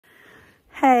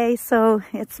Hey, so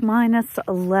it's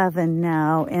 -11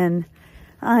 now, and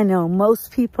I know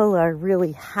most people are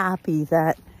really happy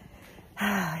that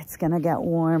it's gonna get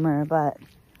warmer, but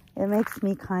it makes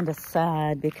me kind of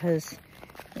sad because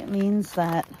it means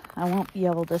that I won't be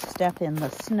able to step in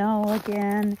the snow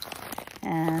again,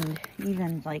 and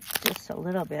even like just a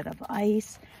little bit of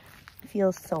ice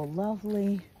feels so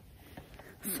lovely.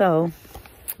 So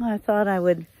I thought I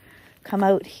would come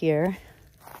out here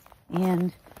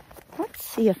and let's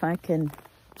see if I can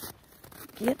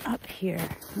get up here.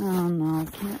 Oh no, I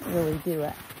can't really do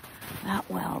it that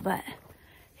well, but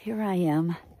here I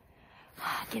am,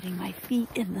 getting my feet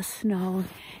in the snow,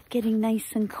 getting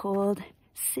nice and cold,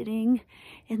 sitting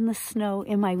in the snow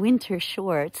in my winter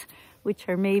shorts, which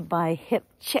are made by Hip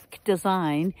Chick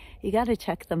Design. You got to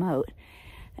check them out.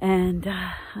 And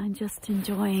I'm just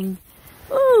enjoying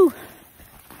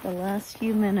the last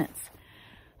few minutes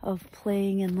of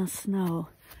playing in the snow.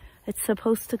 It's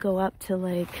supposed to go up to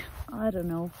like, I don't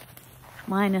know,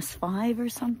 -5 or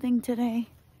something today,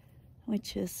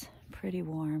 which is pretty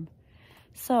warm.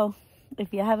 So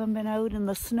if you haven't been out in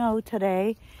the snow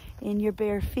today in your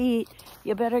bare feet,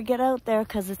 you better get out there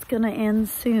because it's going to end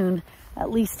soon. At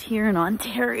least here in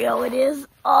Ontario it is.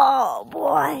 Oh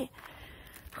boy,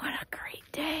 what a great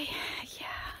day.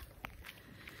 Yeah.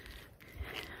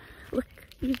 Look,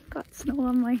 you've got snow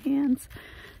on my hands.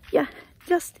 Yeah,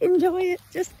 just enjoy it.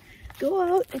 Just go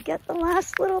out and get the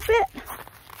last little bit.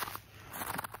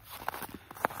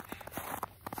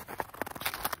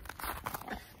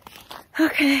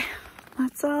 Okay,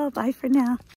 that's all. Bye for now.